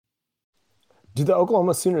Do the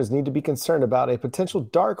Oklahoma Sooners need to be concerned about a potential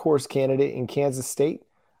dark horse candidate in Kansas State?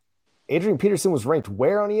 Adrian Peterson was ranked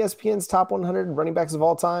where on ESPN's top 100 running backs of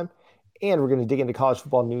all time? And we're going to dig into college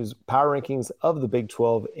football news power rankings of the Big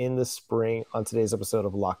 12 in the spring on today's episode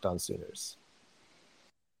of Locked On Sooners.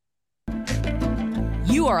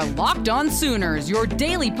 You are Locked On Sooners, your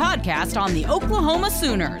daily podcast on the Oklahoma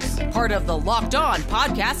Sooners, part of the Locked On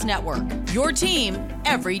Podcast Network, your team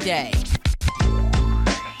every day.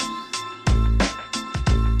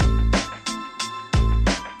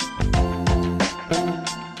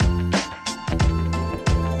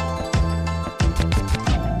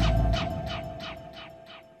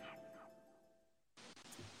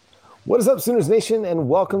 What is up, Sooners Nation, and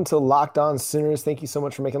welcome to Locked On Sooners. Thank you so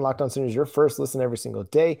much for making Locked On Sooners your first listen every single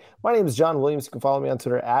day. My name is John Williams. You can follow me on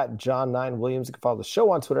Twitter at John9Williams. You can follow the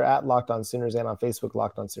show on Twitter at Locked On Sooners and on Facebook,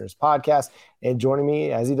 Locked On Sooners Podcast. And joining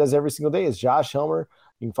me, as he does every single day, is Josh Helmer.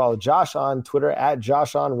 You can follow Josh on Twitter at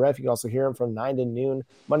JoshOnRef. You can also hear him from 9 to noon,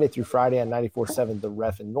 Monday through Friday on 94.7 The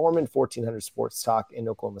Ref in Norman, 1400 Sports Talk in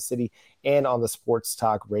Oklahoma City, and on the Sports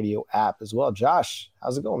Talk radio app as well. Josh,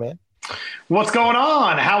 how's it going, man? What's going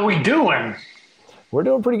on? How we doing? We're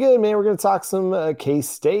doing pretty good, man. We're going to talk some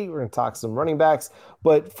K-State. We're going to talk some running backs.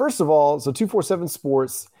 But first of all, so 247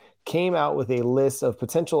 Sports came out with a list of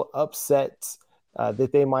potential upsets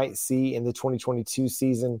that they might see in the 2022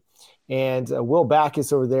 season. And Will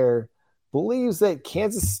Backus over there believes that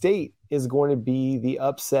Kansas State is going to be the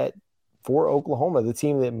upset for Oklahoma, the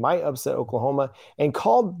team that might upset Oklahoma, and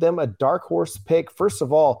called them a dark horse pick. First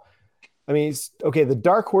of all, I mean, okay, the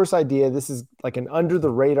dark horse idea, this is like an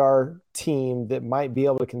under-the-radar team that might be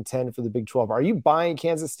able to contend for the Big 12. Are you buying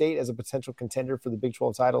Kansas State as a potential contender for the Big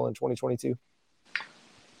 12 title in 2022?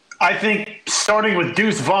 I think starting with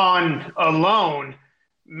Deuce Vaughn alone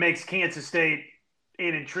makes Kansas State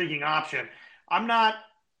an intriguing option. I'm not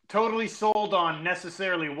totally sold on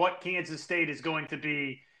necessarily what Kansas State is going to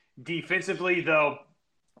be defensively, though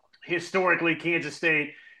historically Kansas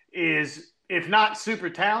State is, if not super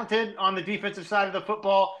talented on the defensive side of the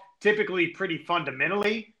football, typically pretty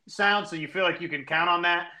fundamentally sound. So you feel like you can count on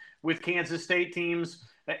that with Kansas State teams.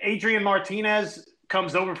 Adrian Martinez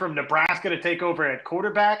comes over from Nebraska to take over at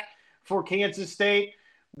quarterback for Kansas State.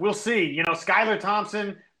 We'll see. You know, Skylar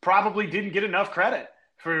Thompson probably didn't get enough credit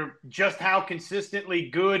for just how consistently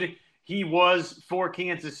good he was for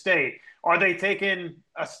Kansas State. Are they taking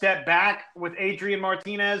a step back with Adrian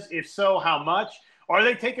Martinez? If so, how much? Are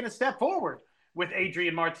they taking a step forward with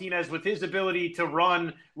Adrian Martinez with his ability to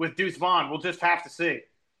run with Deuce Vaughn? We'll just have to see.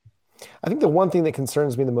 I think the one thing that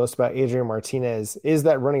concerns me the most about Adrian Martinez is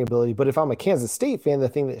that running ability. But if I'm a Kansas State fan, the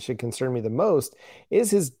thing that should concern me the most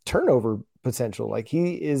is his turnover potential. Like,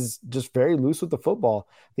 he is just very loose with the football.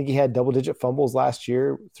 I think he had double-digit fumbles last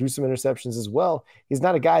year, threw some interceptions as well. He's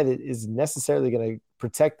not a guy that is necessarily going to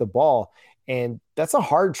protect the ball. And that's a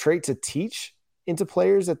hard trait to teach into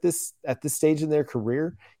players at this stage in their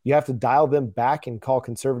career. You have to dial them back and call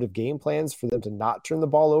conservative game plans for them to not turn the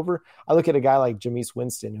ball over. I look at a guy like Jameis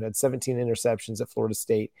Winston, who had 17 interceptions at Florida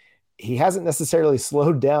State. He hasn't necessarily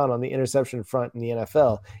slowed down on the interception front in the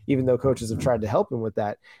NFL, even though coaches have tried to help him with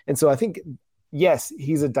that. And so I think, yes,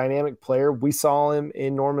 he's a dynamic player. We saw him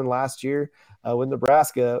in Norman last year with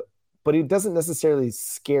Nebraska, but he doesn't necessarily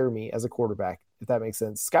scare me as a quarterback, if that makes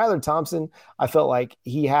sense. Skylar Thompson, I felt like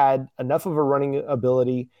he had enough of a running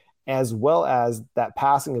ability as well as that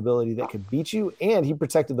passing ability that could beat you, and he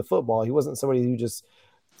protected the football. He wasn't somebody who just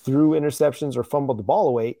threw interceptions or fumbled the ball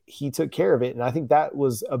away. He took care of it, and I think that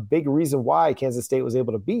was a big reason why Kansas State was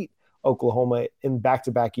able to beat Oklahoma in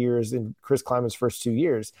back-to-back years in Chris Kleiman's first 2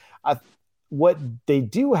 years. What they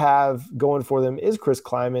do have going for them is Chris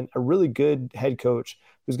Kleiman, a really good head coach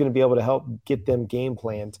who's going to be able to help get them game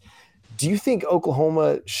planned. Do you think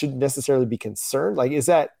Oklahoma should necessarily be concerned? Like, is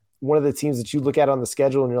that one of the teams that you look at on the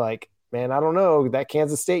schedule and you're like, man, I don't know, that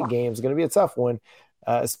Kansas State game is going to be a tough one,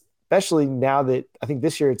 especially now that I think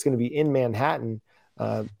this year it's going to be in Manhattan.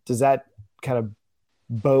 Does that kind of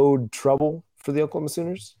bode trouble for the Oklahoma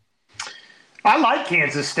Sooners? I like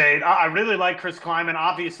Kansas State. I really like Chris Kleiman.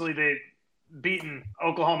 Obviously, they've beaten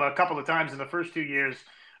Oklahoma a couple of times in the first 2 years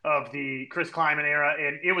of the Chris Kleiman era,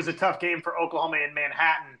 and it was a tough game for Oklahoma in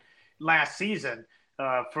Manhattan last season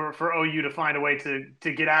for OU to find a way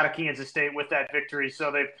to get out of Kansas State with that victory.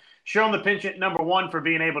 So they've shown the penchant, number one, for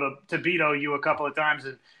being able to beat OU a couple of times,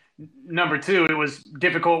 and number two, it was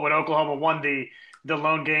difficult when Oklahoma won the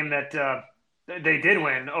lone game that they did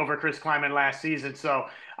win over Chris Kleiman last season. So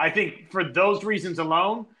I think for those reasons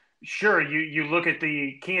alone, sure, you look at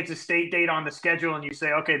the Kansas State date on the schedule and you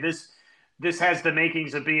say, okay, this has the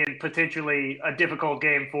makings of being potentially a difficult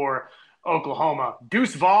game for Oklahoma.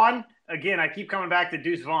 Deuce Vaughn, again, I keep coming back to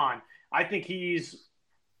Deuce Vaughn. I think he's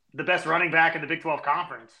the best running back in the Big 12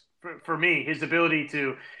 Conference. For me, his ability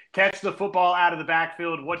to catch the football out of the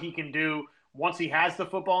backfield, what he can do once he has the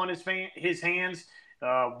football in his hands,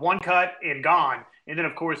 one cut and gone. And then,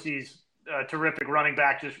 of course, he's a terrific running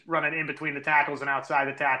back, just running in between the tackles and outside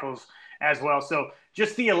the tackles as well. So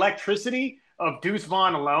just the electricity of Deuce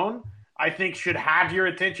Vaughn alone, I think, should have your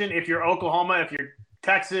attention. If you're Oklahoma, if you're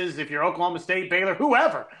Texas, if you're Oklahoma State, Baylor,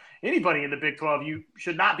 whoever, anybody in the Big 12, you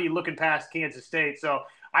should not be looking past Kansas State. So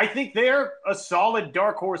I think they're a solid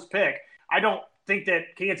dark horse pick. I don't think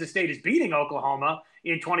that Kansas State is beating Oklahoma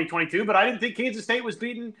in 2022, but I didn't think Kansas State was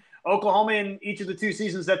beating Oklahoma in each of the 2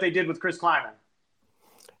 seasons that they did with Chris Klieman.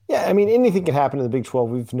 Yeah, I mean, anything can happen in the Big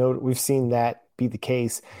 12. We've seen that be the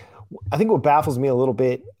case. I think what baffles me a little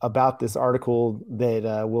bit about this article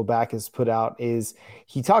that Will Back has put out is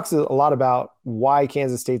he talks a lot about why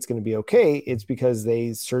Kansas State's going to be okay. It's because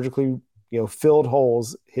they surgically, filled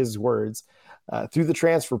holes, his words, through the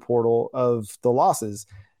transfer portal of the losses.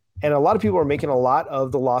 And a lot of people are making a lot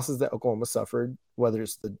of the losses that Oklahoma suffered, whether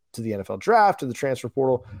it's to the NFL draft or the transfer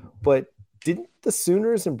portal. But didn't the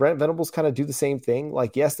Sooners and Brent Venables kind of do the same thing?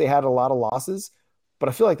 Like, yes, they had a lot of losses, but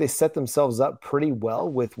I feel like they set themselves up pretty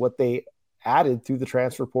well with what they added through the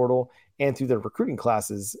transfer portal and through their recruiting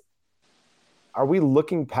classes. Are we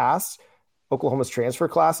looking past Oklahoma's transfer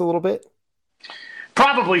class a little bit?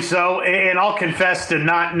 Probably so, and I'll confess to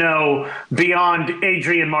not know beyond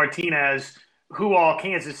Adrian Martinez who all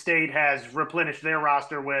Kansas State has replenished their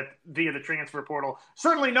roster with via the transfer portal.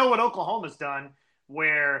 Certainly know what Oklahoma's done,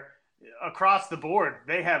 where across the board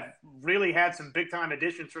they have really had some big-time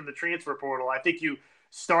additions from the transfer portal. I think you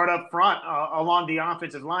start up front along the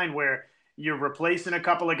offensive line where you're replacing a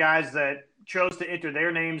couple of guys that chose to enter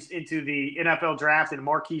their names into the NFL draft in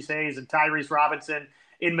Marquise Hayes and Tyrese Robinson.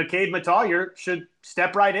 And McCade Metallier should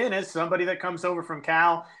step right in as somebody that comes over from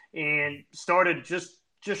Cal and started just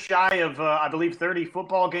shy of, I believe, 30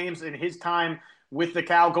 football games in his time with the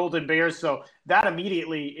Cal Golden Bears. So that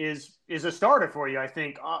immediately is a starter for you, I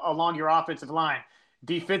think, along your offensive line.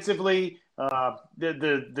 Defensively,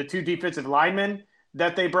 the 2 defensive linemen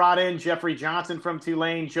that they brought in, Jeffrey Johnson from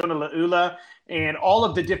Tulane, Jonah Laula, and all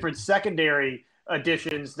of the different secondary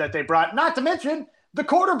additions that they brought, not to mention the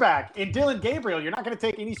quarterback in Dillon Gabriel. You're not going to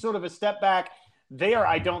take any sort of a step back there,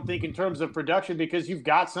 I don't think, in terms of production, because you've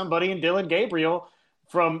got somebody in Dillon Gabriel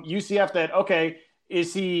from UCF that, okay,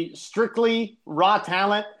 is he strictly raw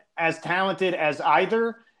talent, as talented as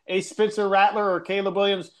either a Spencer Rattler or Caleb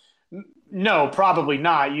Williams? No, probably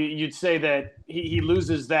not. You'd say that he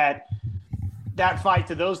loses that fight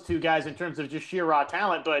to those 2 guys in terms of just sheer raw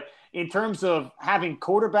talent. But in terms of having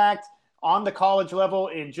quarterbacked on the college level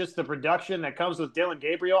and just the production that comes with Dillon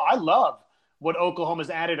Gabriel, I love what Oklahoma's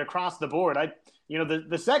added across the board.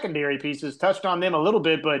 The secondary pieces, touched on them a little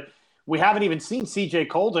bit, but we haven't even seen CJ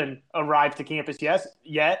Colden arrive to campus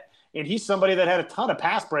yet. And he's somebody that had a ton of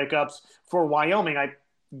pass breakups for Wyoming. I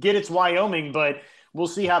get it's Wyoming, but we'll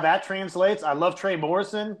see how that translates. I love Trey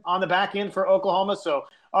Morrison on the back end for Oklahoma. So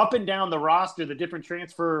up and down the roster, the different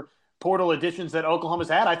transfer portal additions that Oklahoma's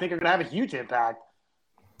had, I think are going to have a huge impact.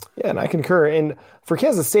 Yeah, and I concur. And for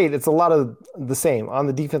Kansas State, it's a lot of the same on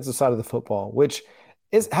the defensive side of the football, which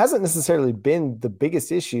hasn't necessarily been the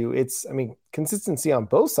biggest issue. Consistency on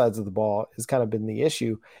both sides of the ball has kind of been the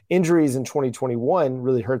issue. Injuries in 2021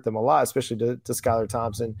 really hurt them a lot, especially to Skylar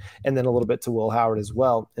Thompson and then a little bit to Will Howard as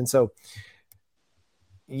well. And so,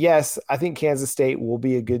 yes, I think Kansas State will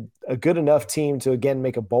be a good enough team to, again,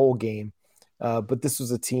 make a bowl game. But this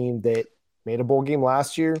was a team that made a bowl game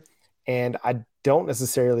last year, and I don't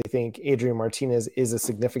necessarily think Adrian Martinez is a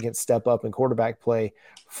significant step up in quarterback play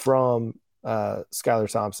from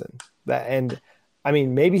Skylar Thompson.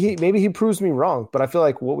 Maybe he proves me wrong, but I feel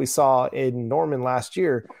like what we saw in Norman last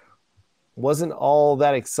year wasn't all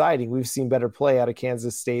that exciting. We've seen better play out of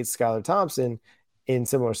Kansas State's Skylar Thompson in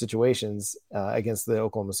similar situations against the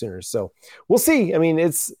Oklahoma Sooners. So we'll see.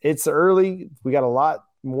 It's early. We got a lot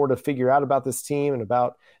more to figure out about this team and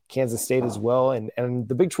about Kansas State as well. And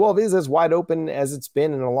the Big 12 is as wide open as it's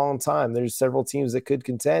been in a long time. There's several teams that could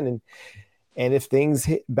contend, and if things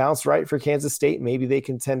bounce right for Kansas State, maybe they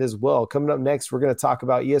contend as well. Coming up next, we're going to talk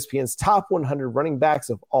about ESPN's top 100 running backs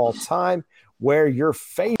of all time, where your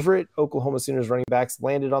favorite Oklahoma Sooners running backs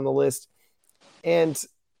landed on the list, and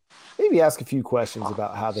maybe ask a few questions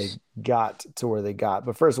about how they got to where they got.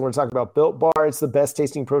 But first, we're going to talk about Built Bar. It's the best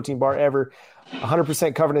tasting protein bar ever.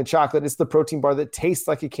 100% covered in chocolate. It's the protein bar that tastes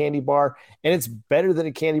like a candy bar, and it's better than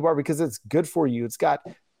a candy bar because it's good for you. It's got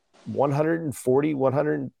 140,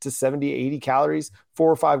 100 to 70, 80 calories,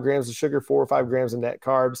 4 or 5 grams of sugar, 4 or 5 grams of net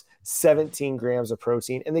carbs, 17 grams of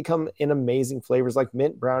protein. And they come in amazing flavors like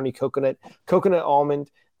mint brownie, coconut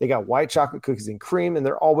almond. They got white chocolate cookies and cream, and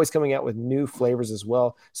they're always coming out with new flavors as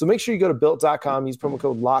well. So make sure you go to built.com, use promo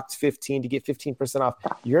code LOCKED15 to get 15% off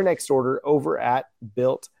your next order over at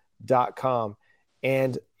built.com.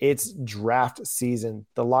 And it's draft season.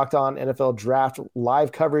 The Locked On NFL Draft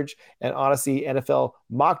live coverage and Odyssey NFL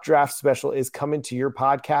mock draft special is coming to your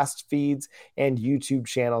podcast feeds and YouTube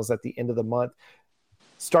channels at the end of the month.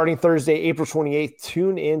 Starting Thursday, April 28th,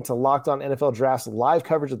 tune in to Locked On NFL Draft's live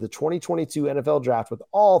coverage of the 2022 NFL Draft with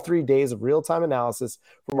all 3 days of real-time analysis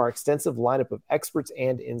from our extensive lineup of experts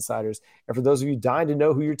and insiders. And for those of you dying to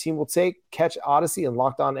know who your team will take, catch Odyssey and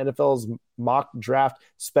Locked On NFL's mock draft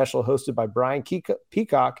special hosted by Brian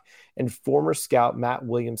Peacock and former scout Matt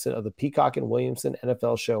Williamson of the Peacock and Williamson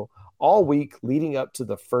NFL show all week leading up to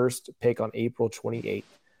the first pick on April 28th.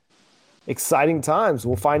 Exciting times.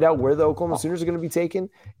 We'll find out where the Oklahoma Sooners are going to be taken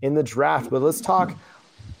in the draft. But let's talk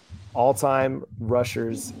all-time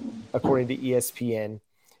rushers according to ESPN.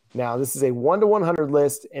 Now, this is a 1-to-100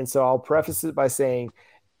 list, and so I'll preface it by saying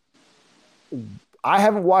I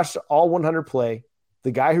haven't watched all 100 play.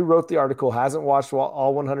 The guy who wrote the article hasn't watched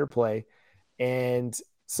all 100 play, and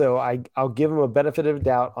so I'll give him a benefit of the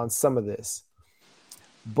doubt on some of this.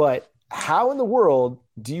 But how in the world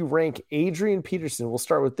do you rank Adrian Peterson? We'll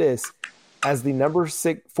start with this as the number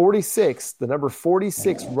 46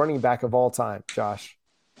 running back of all time, Josh.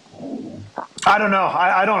 I don't know.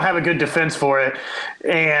 I don't have a good defense for it.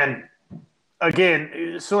 And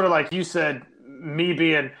again, sort of like you said, me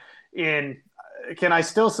being in, can I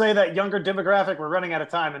still say that younger demographic? We're running out of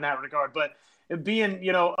time in that regard, but being,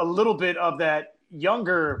 a little bit of that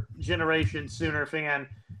younger generation Sooner fan,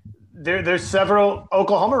 there's several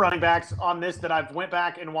Oklahoma running backs on this that I've went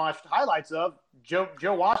back and watched highlights of. Joe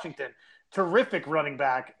Washington, terrific running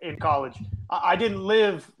back in college. I didn't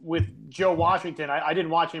live with Joe Washington. I didn't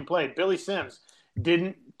watch him play. Billy Sims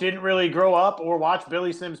didn't really grow up or watch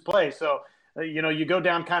Billy Sims play. So, you go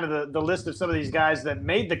down kind of the list of some of these guys that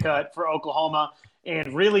made the cut for Oklahoma.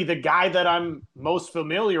 And really the guy that I'm most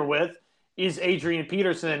familiar with is Adrian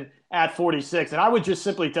Peterson at 46. And I would just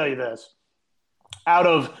simply tell you this. Out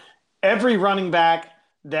of every running back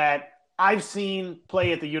that I've seen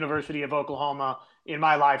play at the University of Oklahoma in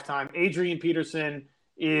my lifetime, Adrian Peterson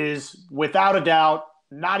is without a doubt,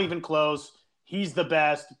 not even close. He's the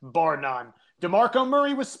best, bar none. DeMarco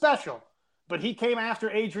Murray was special, but he came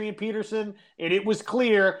after Adrian Peterson, and it was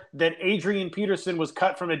clear that Adrian Peterson was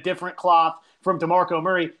cut from a different cloth from DeMarco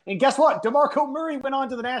Murray. And guess what? DeMarco Murray went on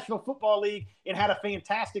to the National Football League and had a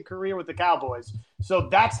fantastic career with the Cowboys. So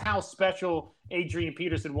that's how special Adrian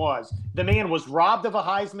Peterson was. The man was robbed of a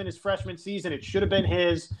Heisman his freshman season. It should have been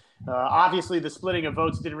his. Obviously, the splitting of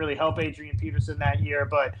votes didn't really help Adrian Peterson that year.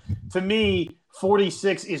 But to me,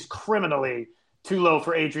 46 is criminally too low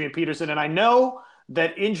for Adrian Peterson. And I know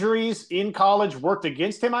that injuries in college worked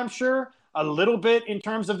against him, I'm sure, a little bit in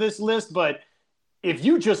terms of this list. But if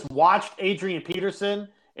you just watched Adrian Peterson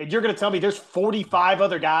and you're going to tell me there's 45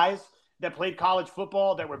 other guys that played college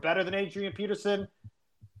football that were better than Adrian Peterson,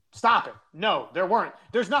 stop it. No, there weren't.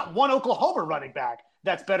 There's not one Oklahoma running back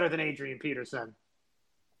that's better than Adrian Peterson.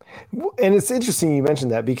 And it's interesting you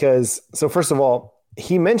mentioned that because, so first of all,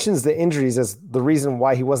 he mentions the injuries as the reason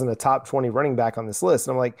why he wasn't a top 20 running back on this list.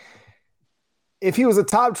 And I'm like, if he was a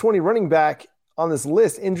top 20 running back on this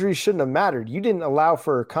list, injuries shouldn't have mattered. You didn't allow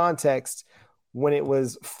for context when it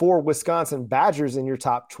was 4 Wisconsin Badgers in your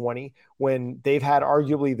top 20, when they've had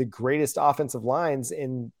arguably the greatest offensive lines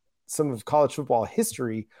in some of college football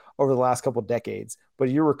history over the last couple of decades. But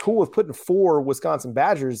you were cool with putting 4 Wisconsin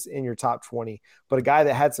Badgers in your top 20, but a guy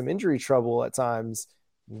that had some injury trouble at times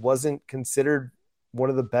wasn't considered one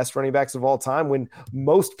of the best running backs of all time, when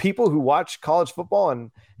most people who watch college football and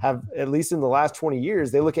have, at least in the last 20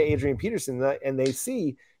 years, they look at Adrian Peterson and they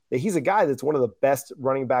see that he's a guy that's one of the best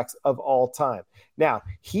running backs of all time. Now,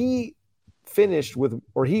 he finished with,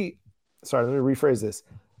 let me rephrase this.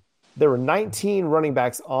 There were 19 running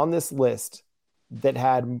backs on this list that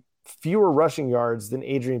had fewer rushing yards than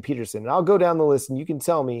Adrian Peterson. And I'll go down the list and you can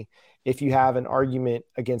tell me if you have an argument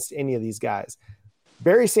against any of these guys.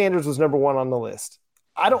 Barry Sanders was number 1 on the list.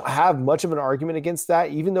 I don't have much of an argument against that.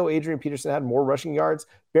 Even though Adrian Peterson had more rushing yards,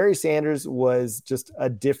 Barry Sanders was just a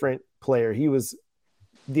different player. He was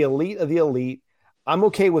the elite of the elite. I'm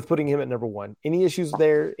okay with putting him at number 1. Any issues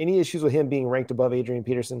there? Any issues with him being ranked above Adrian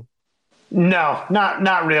Peterson? No,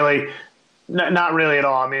 not really. Not really at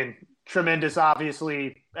all. I mean, tremendous,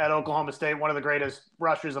 obviously, at Oklahoma State, one of the greatest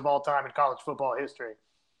rushers of all time in college football history.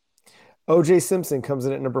 OJ Simpson comes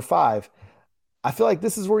in at number 5. I feel like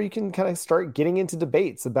this is where you can kind of start getting into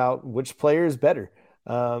debates about which player is better.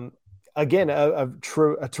 Um, Again, a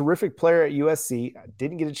terrific player at USC. I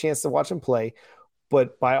didn't get a chance to watch him play,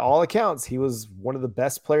 but by all accounts, he was one of the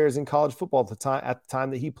best players in college football at the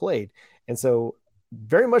time that he played. And so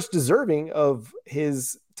very much deserving of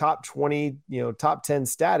his top 20, top 10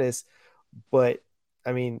 status. But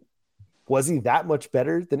I mean, was he that much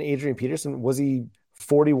better than Adrian Peterson? Was he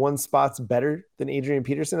 41 spots better than Adrian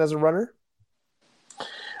Peterson as a runner?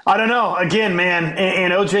 I don't know. Again, man,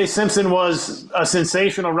 and O.J. Simpson was a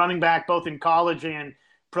sensational running back both in college and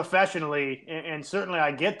professionally, and certainly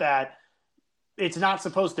I get that. It's not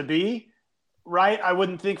supposed to be, right? I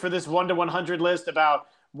wouldn't think for this 1 to 100 list about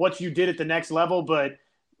what you did at the next level, but,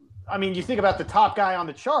 I mean, you think about the top guy on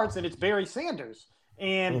the charts, and it's Barry Sanders.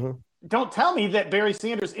 And don't tell me that Barry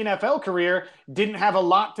Sanders' NFL career didn't have a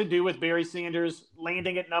lot to do with Barry Sanders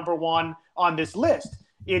landing at number 1 on this list.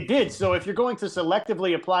 It did. So if you're going to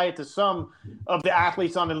selectively apply it to some of the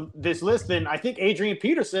athletes on this list, then I think Adrian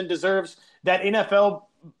Peterson deserves that NFL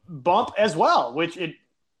bump as well, which it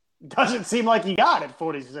doesn't seem like he got at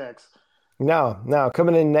 46. No.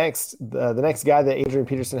 Coming in next, the next guy that Adrian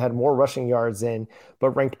Peterson had more rushing yards in,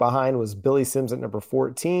 but ranked behind was Billy Sims at number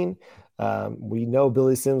 14. We know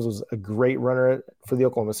Billy Sims was a great runner for the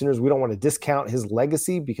Oklahoma Sooners. We don't want to discount his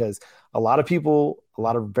legacy because a lot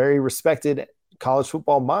of very respected college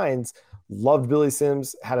football minds loved Billy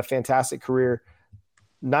Sims, had a fantastic career,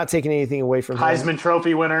 not taking anything away from him. Heisman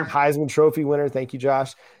Trophy winner. Thank you,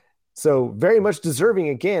 Josh. So very much deserving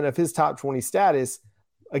again of his top 20 status.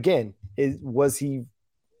 Again, was he,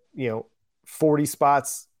 40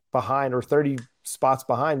 spots behind or 30 spots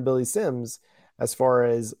behind Billy Sims as far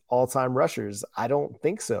as all-time rushers? I don't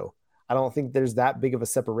think so. I don't think there's that big of a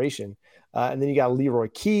separation. And then you got Leroy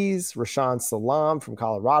Keys, Rashaan Salam from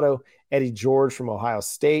Colorado, Eddie George from Ohio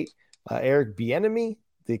State, Eric Bieniemy,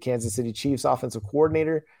 the Kansas City Chiefs offensive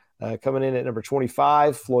coordinator, coming in at number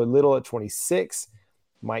 25, Floyd Little at 26,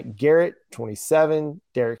 Mike Garrett, 27,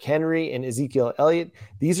 Derrick Henry, and Ezekiel Elliott.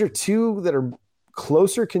 These are two that are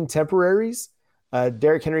closer contemporaries.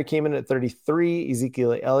 Derrick Henry came in at 33,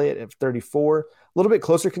 Ezekiel Elliott at 34. A little bit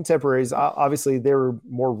closer contemporaries. Obviously, they were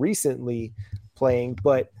more recently playing,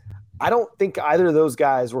 but I don't think either of those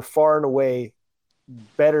guys were far and away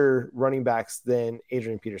better running backs than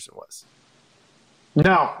Adrian Peterson was.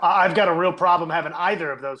 No, I've got a real problem having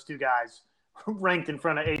either of those two guys ranked in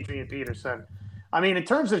front of Adrian Peterson. I mean, in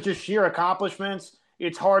terms of just sheer accomplishments,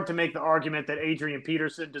 it's hard to make the argument that Adrian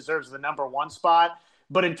Peterson deserves the number 1 spot.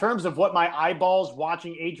 But in terms of what my eyeballs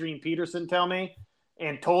watching Adrian Peterson tell me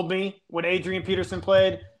and told me when Adrian Peterson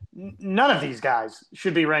played, none of these guys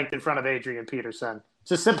should be ranked in front of Adrian Peterson.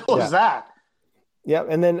 It's as simple as that. Yeah,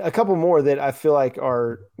 and then a couple more that I feel like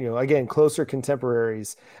are, again, closer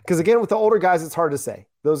contemporaries. Because, again, with the older guys, it's hard to say.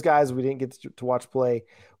 Those guys we didn't get to watch play.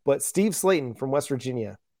 But Steve Slayton from West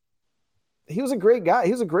Virginia, he was a great guy.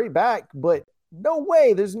 He was a great back, but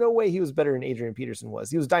there's no way he was better than Adrian Peterson was.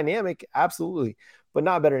 He was dynamic, absolutely, but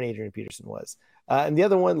not better than Adrian Peterson was. And the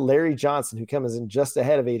other one, Larry Johnson, who comes in just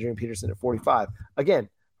ahead of Adrian Peterson at 45. Again,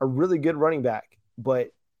 a really good running back, but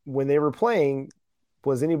when they were playing,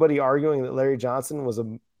 was anybody arguing that Larry Johnson was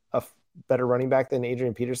a better running back than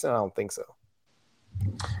Adrian Peterson? I don't think so.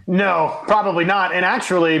 No, probably not. And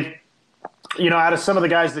actually, out of some of the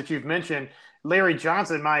guys that you've mentioned, Larry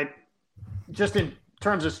Johnson might, just in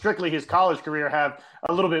terms of strictly his college career, have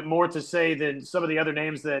a little bit more to say than some of the other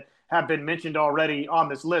names that have been mentioned already on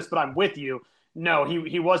this list. But I'm with you. No,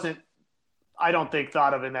 he wasn't, I don't think,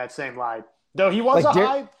 thought of in that same light. Though he was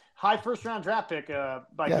high first-round draft pick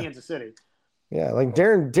by Kansas City. Yeah, like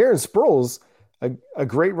Darren Sproles, a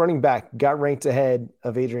great running back, got ranked ahead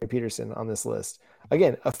of Adrian Peterson on this list.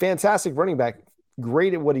 Again, a fantastic running back,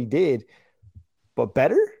 great at what he did, but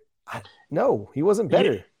better? No, he wasn't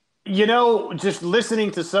better. Just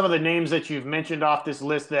listening to some of the names that you've mentioned off this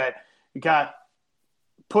list that got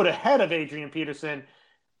put ahead of Adrian Peterson,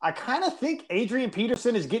 I kind of think Adrian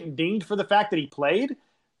Peterson is getting dinged for the fact that he played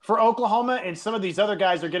for Oklahoma, and some of these other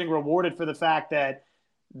guys are getting rewarded for the fact that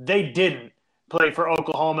they didn't play for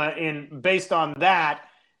Oklahoma. And based on that,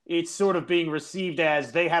 it's sort of being received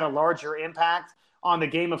as they had a larger impact on the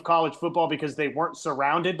game of college football because they weren't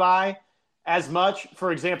surrounded by as much.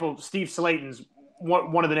 For example, Steve Slayton's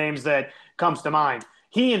one of the names that comes to mind.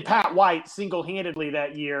 He and Pat White single-handedly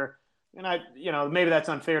that year, and maybe that's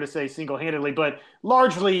unfair to say single-handedly, but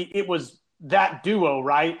largely it was that duo,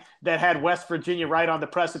 right, that had West Virginia right on the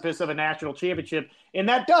precipice of a national championship. And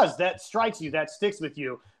that strikes you, that sticks with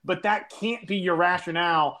you. But that can't be your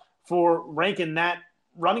rationale for ranking that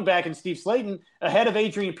running back in Steve Slayton ahead of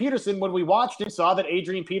Adrian Peterson when we watched and saw that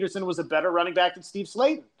Adrian Peterson was a better running back than Steve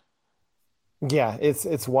Slayton. Yeah,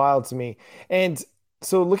 it's wild to me. And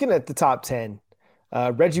so looking at the top 10,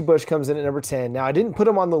 Reggie Bush comes in at number 10. Now, I didn't put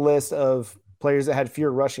him on the list of players that had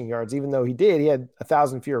fewer rushing yards, even though he did. He had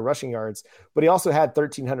 1,000 fewer rushing yards, but he also had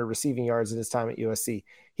 1,300 receiving yards in his time at USC.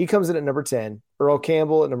 He comes in at number 10. Earl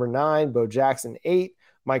Campbell at number 9. Bo Jackson, 8.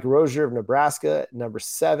 Mike Rozier of Nebraska at number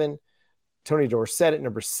 7. Tony Dorsett at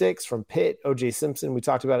number 6 from Pitt. O.J. Simpson, we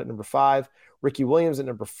talked about at number 5. Ricky Williams at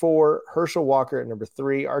number 4. Herschel Walker at number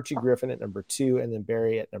 3. Archie Griffin at number 2. And then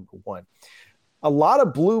Barry at number 1. A lot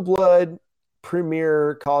of blue blood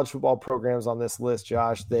premier college football programs on this list,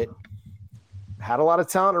 Josh, that had a lot of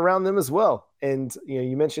talent around them as well. And,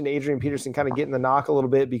 you mentioned Adrian Peterson kind of getting the knock a little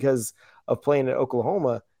bit because of playing at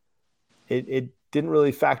Oklahoma. It didn't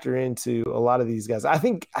really factor into a lot of these guys. I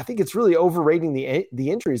think it's really overrating the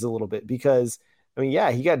injuries a little bit because, he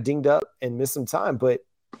got dinged up and missed some time, but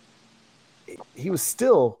he was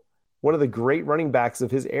still one of the great running backs of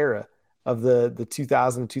his era of the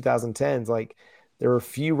 2000 2010s. Like, there were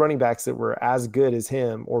few running backs that were as good as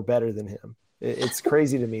him or better than him. It's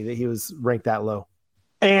crazy to me that he was ranked that low.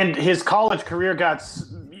 And his college career got,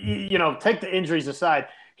 take the injuries aside,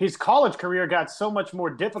 his college career got so much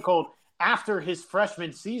more difficult after his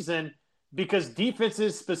freshman season because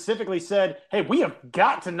defenses specifically said, hey, we have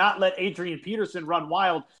got to not let Adrian Peterson run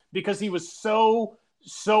wild because he was so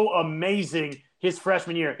amazing his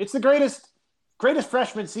freshman year. It's the greatest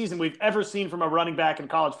freshman season we've ever seen from a running back in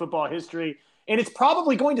college football history. And it's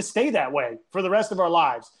probably going to stay that way for the rest of our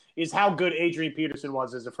lives, is how good Adrian Peterson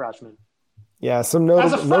was as a freshman. Yeah, some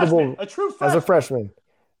notable a true freshman. As a freshman.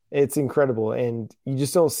 It's incredible. And you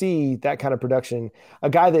just don't see that kind of production. A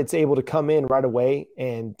guy that's able to come in right away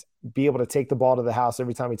and be able to take the ball to the house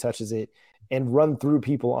every time he touches it and run through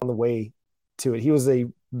people on the way to it. He was a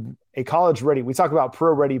college ready. We talk about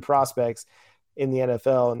pro ready prospects in the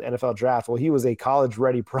NFL and NFL draft. Well, he was a college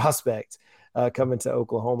ready prospect coming to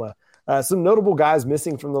Oklahoma. Some notable guys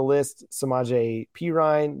missing from the list: Samaje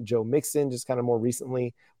Perine, Joe Mixon, just kind of more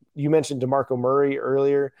recently. You mentioned DeMarco Murray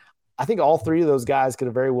earlier. I think all three of those guys could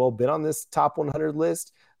have very well been on this top 100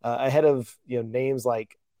 list ahead of names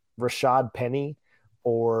like Rashad Penny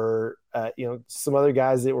or some other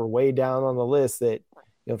guys that were way down on the list that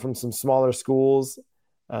from some smaller schools.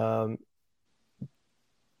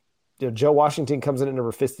 Joe Washington comes in at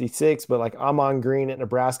number 56, but like Amon Green at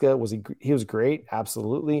Nebraska, he was great,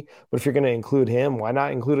 absolutely. But if you're going to include him, why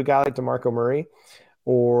not include a guy like DeMarco Murray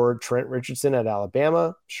or Trent Richardson at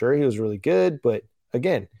Alabama? Sure, he was really good, but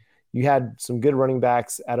again, you had some good running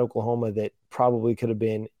backs at Oklahoma that probably could have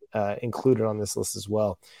been included on this list as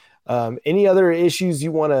well. Any other issues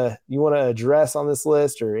you want to address on this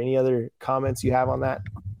list, or any other comments you have on that?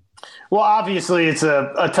 Well, obviously, it's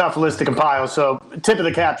a tough list to compile. So, tip of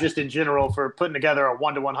the cap just in general for putting together a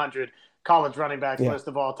 1 to 100 college running backs list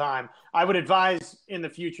of all time. I would advise in the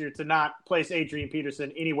future to not place Adrian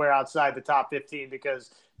Peterson anywhere outside the top 15,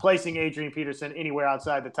 because placing Adrian Peterson anywhere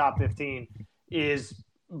outside the top 15 is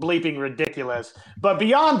bleeping ridiculous. But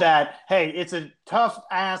beyond that, hey, it's a tough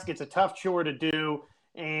ask. It's a tough chore to do.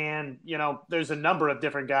 And, there's a number of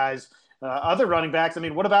different guys. Other running backs,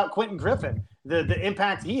 what about Quentin Griffin? The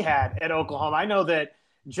impact he had at Oklahoma. I know that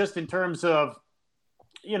just in terms of,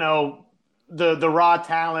 the raw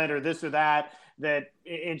talent or this or that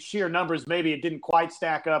in sheer numbers, maybe it didn't quite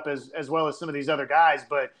stack up as well as some of these other guys.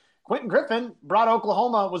 But Quentin Griffin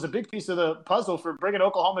was a big piece of the puzzle for bringing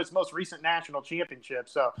Oklahoma its most recent national championship.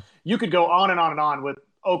 So you could go on and on and on with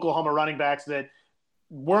Oklahoma running backs that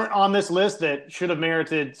weren't on this list that should have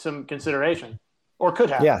merited some consideration or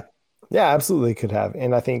could have. Yeah, absolutely could have.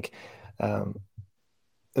 And I think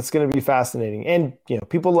it's going to be fascinating. And,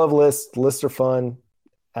 people love lists. Lists are fun.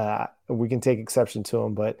 We can take exception to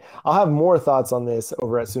them. But I'll have more thoughts on this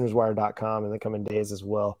over at SoonersWire.com in the coming days as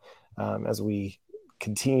well, as we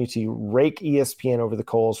continue to rake ESPN over the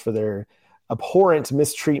coals for their abhorrent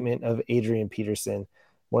mistreatment of Adrian Peterson,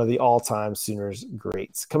 one of the all-time Sooners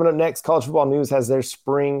greats. Coming up next, College Football News has their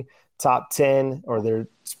spring top 10 or their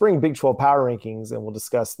spring Big 12 power rankings, and we'll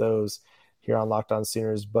discuss those here on Locked On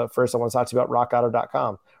Sooners. But first, I want to talk to you about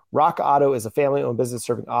RockAuto.com. Rock Auto is a family-owned business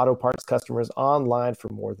serving auto parts customers online for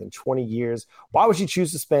more than 20 years. Why would you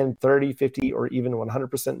choose to spend 30, 50, or even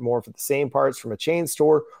 100% more for the same parts from a chain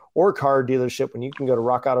store or car dealership when you can go to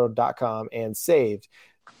RockAuto.com and save?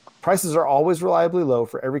 Prices are always reliably low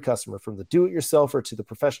for every customer, from the do-it-yourselfer to the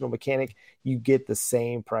professional mechanic. You get the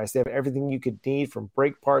same price. They have everything you could need, from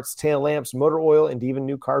brake parts, tail lamps, motor oil, and even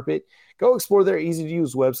new carpet. Go explore their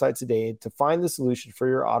easy-to-use website today to find the solution for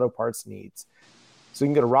your auto parts needs. So you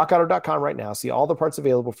can go to rockauto.com right now, see all the parts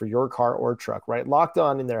available for your car or truck, right? Locked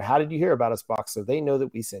On in there. How did you hear about us box so they know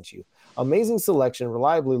that we sent you. Amazing selection,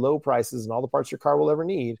 reliably low prices, and all the parts your car will ever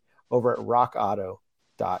need over at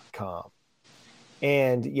rockauto.com.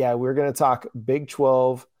 And yeah, we're going to talk Big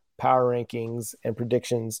 12 power rankings and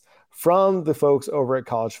predictions from the folks over at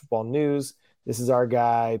College Football News. This is our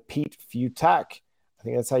guy, Pete Fiutak. I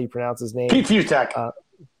think that's how you pronounce his name. Pete Fiutak.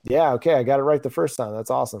 Yeah, okay. I got it right the first time.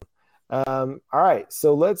 That's awesome. All right.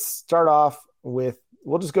 So let's start off with,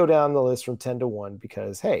 we'll just go down the list from 10 to 1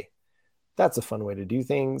 because, hey, that's a fun way to do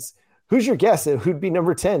things. Who's your guess at who'd be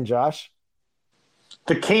number 10, Josh?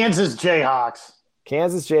 The Kansas Jayhawks.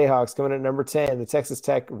 Kansas Jayhawks coming at number 10. The Texas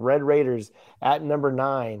Tech Red Raiders at number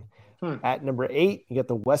 9. At number 8, you get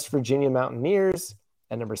the West Virginia Mountaineers.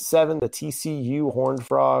 At number 7, the TCU Horned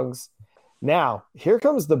Frogs. Now, here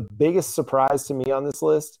comes the biggest surprise to me on this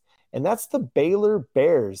list, and that's the Baylor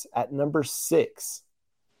Bears at number 6,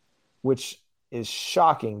 which is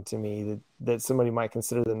shocking to me that somebody might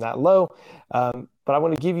consider them that low. But I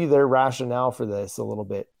want to give you their rationale for this a little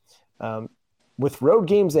bit. With road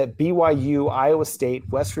games at BYU, Iowa State,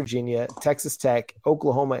 West Virginia, Texas Tech,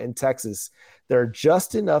 Oklahoma, and Texas, there are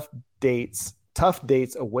just enough tough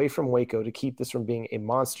dates away from Waco to keep this from being a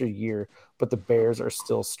monster year, but the Bears are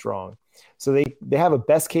still strong. So they have a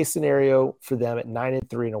best case scenario for them at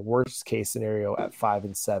 9-3 and a worst case scenario at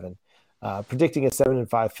 5-7, predicting a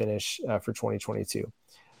 7-5 finish for 2022.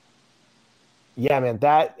 Yeah, man,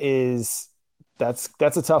 that's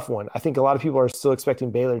a tough one. I think a lot of people are still expecting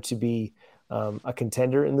Baylor to be a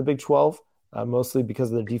contender in the Big 12, mostly because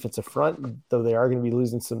of their defensive front, though they are going to be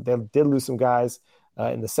losing they did lose some guys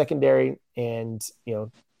in the secondary, and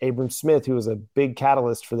Abram Smith, who was a big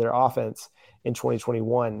catalyst for their offense in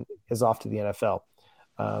 2021, is off to the NFL.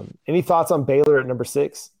 Any thoughts on Baylor at number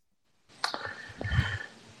 6?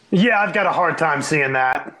 Yeah, I've got a hard time seeing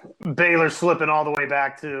that. Baylor slipping all the way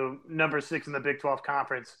back to number 6 in the Big 12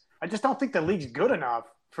 Conference. I just don't think the league's good enough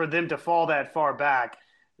for them to fall that far back.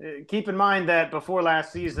 Keep in mind that before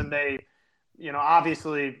last season, they,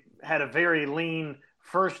 obviously had a very lean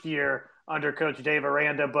first year under Coach Dave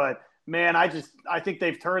Aranda. But, man, I think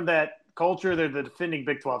they've turned that culture. They're the defending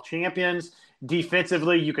Big 12 champions.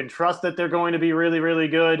 Defensively, you can trust that they're going to be really, really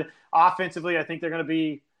good. Offensively, I think they're going to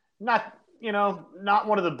be not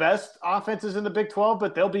one of the best offenses in the Big 12,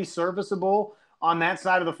 but they'll be serviceable on that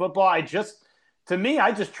side of the football. I just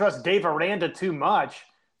trust Dave Aranda too much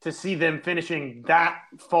to see them finishing that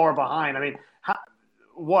far behind. I mean,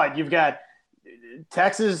 you've got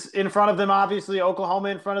Texas in front of them, obviously, Oklahoma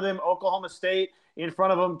in front of them, Oklahoma State in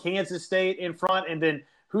front of them, Kansas State in front, and then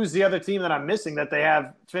who's the other team that I'm missing that they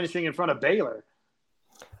have finishing in front of Baylor?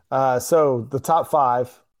 So the top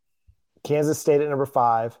 5, Kansas State at number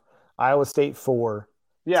 5, Iowa State 4,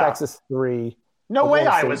 Texas 3. No way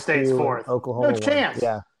Iowa State's 4th. Oklahoma no chance.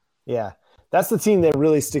 1. Yeah. That's the team that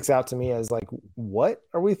really sticks out to me as like, what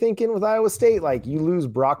are we thinking with Iowa State? Like, you lose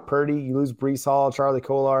Brock Purdy, you lose Breece Hall, Charlie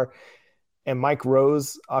Kolar, and Mike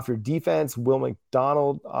Rose off your defense, Will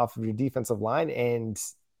McDonald off of your defensive line, and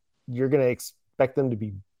you're going to expect them to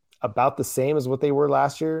be about the same as what they were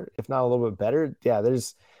last year, if not a little bit better. Yeah,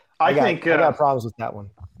 I got problems with that one.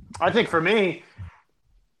 I think for me,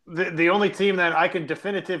 the only team that I can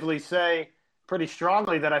definitively say pretty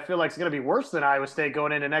strongly that I feel like is going to be worse than Iowa State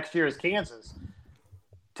going into next year is Kansas.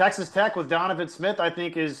 Texas Tech with Donovan Smith, I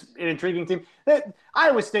think, is an intriguing team.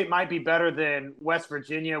 Iowa State might be better than West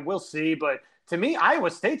Virginia. We'll see. But to me, Iowa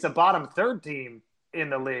State's a bottom 3rd team in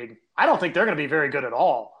the league. I don't think they're going to be very good at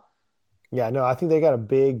all. Yeah, no, I think they got a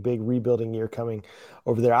big rebuilding year coming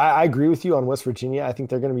over there. I agree with you on West Virginia. I think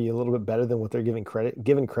they're going to be a little bit better than what they're given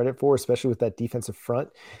credit for, especially with that defensive front.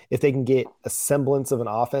 If they can get a semblance of an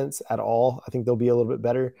offense at all, I think they'll be a little bit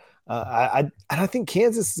better. I think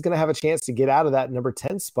Kansas is going to have a chance to get out of that number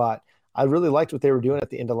 10 spot. I really liked what they were doing at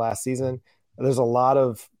the end of last season. There's a lot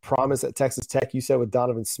of promise at Texas Tech. You said with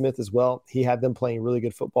Donovan Smith as well. He had them playing really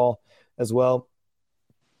good football as well.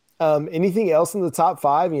 Anything else in the top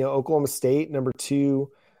 5? Oklahoma State, number 2,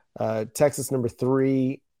 Texas, number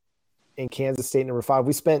 3, and Kansas State, number 5.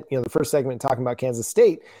 We spent, the first segment talking about Kansas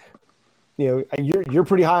State. You're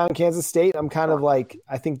pretty high on Kansas State. I'm kind of like,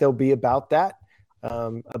 I think they'll be about that,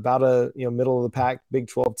 about a, middle of the pack Big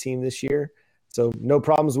 12 team this year. So no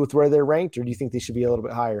problems with where they're ranked, or do you think they should be a little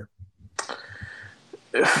bit higher?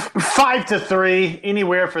 5-3,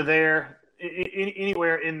 anywhere for there,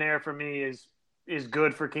 anywhere in there for me is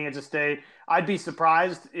good for Kansas State. I'd be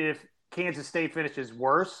surprised if Kansas State finishes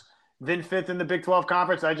worse than 5th in the Big 12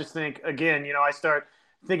 Conference. I just think, again, I start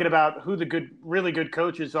thinking about who the really good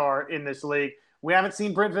coaches are in this league. We haven't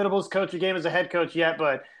seen Brent Venables coach a game as a head coach yet,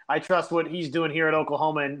 but I trust what he's doing here at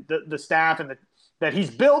Oklahoma and the staff and that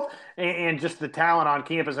he's built and just the talent on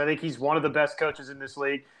campus. I think he's one of the best coaches in this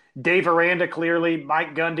league. Dave Aranda, clearly.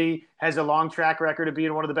 Mike Gundy has a long track record of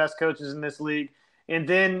being one of the best coaches in this league. And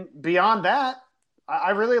then beyond that,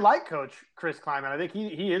 I really like Coach Chris Klieman. I think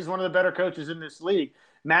he is one of the better coaches in this league.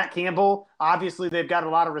 Matt Campbell, obviously they've got a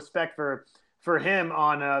lot of respect for him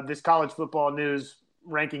on this College Football News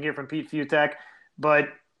ranking here from Pete Futek. But,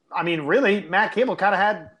 I mean, really, Matt Campbell kind of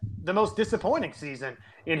had the most disappointing season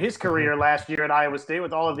in his career last year at Iowa State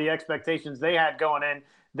with all of the expectations they had going in.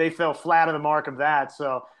 They fell flat on the mark of that.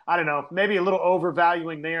 So, I don't know, maybe a little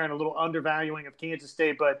overvaluing there and a little undervaluing of Kansas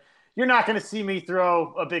State. But you're not going to see me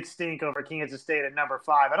throw a big stink over Kansas State at number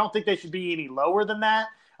 5. I don't think they should be any lower than that.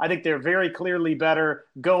 I think they're very clearly better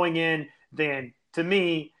going in than, to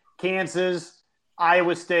me, Kansas,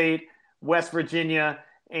 Iowa State, West Virginia,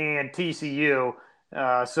 and TCU.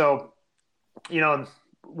 So,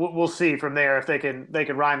 we'll see from there if they can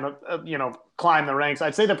climb the ranks.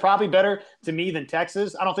 I'd say they're probably better to me than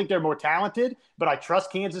Texas. I don't think they're more talented, but I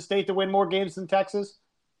trust Kansas State to win more games than Texas.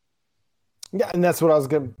 Yeah, and that's what I was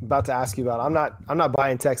about to ask you about. I'm not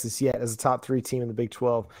buying Texas yet as a top 3 team in the Big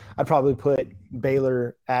 12. I'd probably put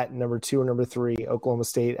Baylor at number 2 or number 3, Oklahoma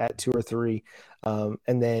State at 2 or 3,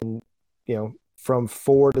 and then from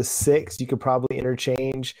 4 to 6 you could probably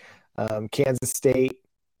interchange Kansas State,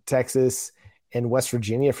 Texas, and West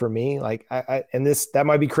Virginia for me. Like that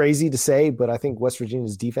might be crazy to say, but I think West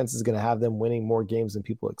Virginia's defense is going to have them winning more games than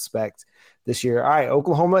people expect this year. All right,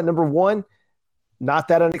 Oklahoma at number 1. Not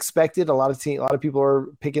that unexpected. A lot of people are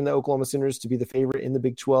picking the Oklahoma Sooners to be the favorite in the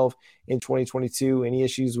Big 12 in 2022. Any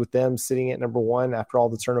issues with them sitting at number 1 after all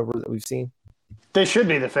the turnover that we've seen? They should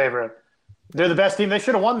be the favorite. They're the best team. They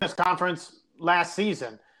should have won this conference last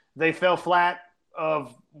season. They fell flat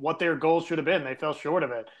of what their goals should have been. They fell short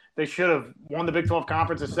of it. They should have won the Big 12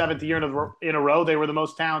 conference a 7th year in a row. They were the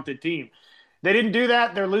most talented team. They didn't do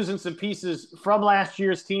that. They're losing some pieces from last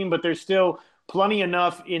year's team, but there's still plenty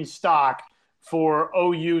enough in stock for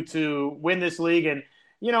OU to win this league. And,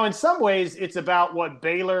 in some ways it's about what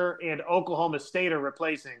Baylor and Oklahoma State are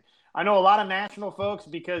replacing. I know a lot of national folks,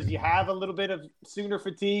 because you have a little bit of Sooner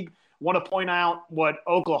fatigue, want to point out what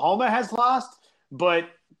Oklahoma has lost. But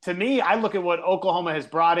to me, I look at what Oklahoma has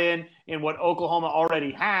brought in and what Oklahoma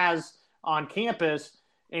already has on campus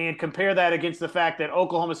and compare that against the fact that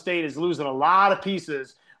Oklahoma State is losing a lot of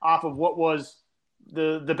pieces off of what was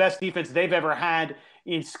the best defense they've ever had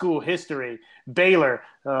in school history. Baylor,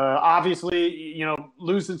 obviously,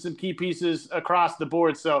 losing some key pieces across the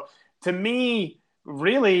board. So to me,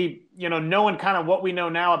 really, knowing kind of what we know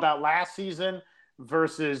now about last season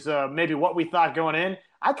versus maybe what we thought going in,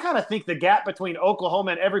 I kind of think the gap between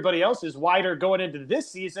Oklahoma and everybody else is wider going into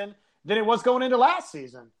this season than it was going into last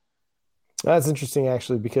season. That's interesting,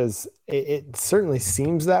 actually, because it certainly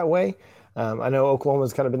seems that way. I know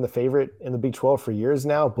Oklahoma's kind of been the favorite in the Big 12 for years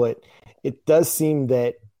now, but it does seem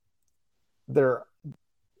that there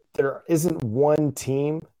isn't one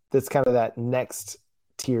team that's kind of that next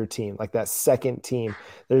tier team, like that second team.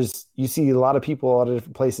 You see a lot of people, a lot of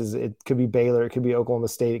different places. It could be Baylor, it could be Oklahoma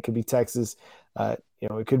State, it could be Texas.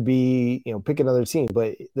 It could be, pick another team,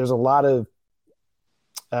 but there's a lot of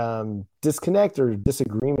disconnect or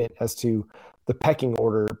disagreement as to the pecking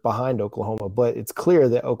order behind Oklahoma, but it's clear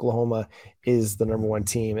that Oklahoma is the number 1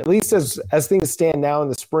 team, at least as things stand now in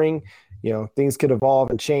the spring. Things could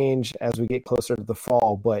evolve and change as we get closer to the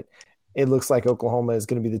fall, but it looks like Oklahoma is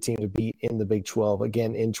going to be the team to beat in the Big 12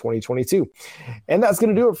 again in 2022. And that's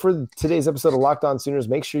going to do it for today's episode of Locked On Sooners.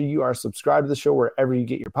 Make sure you are subscribed to the show wherever you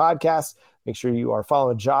get your podcasts. Make sure you are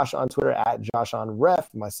following Josh on Twitter at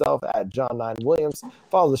JoshOnRef, myself at John9Williams.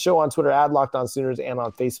 Follow the show on Twitter at Locked On Sooners and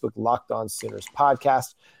on Facebook, Locked On Sooners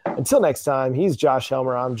Podcast. Until next time, he's Josh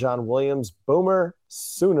Helmer. I'm John Williams. Boomer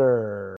Sooner.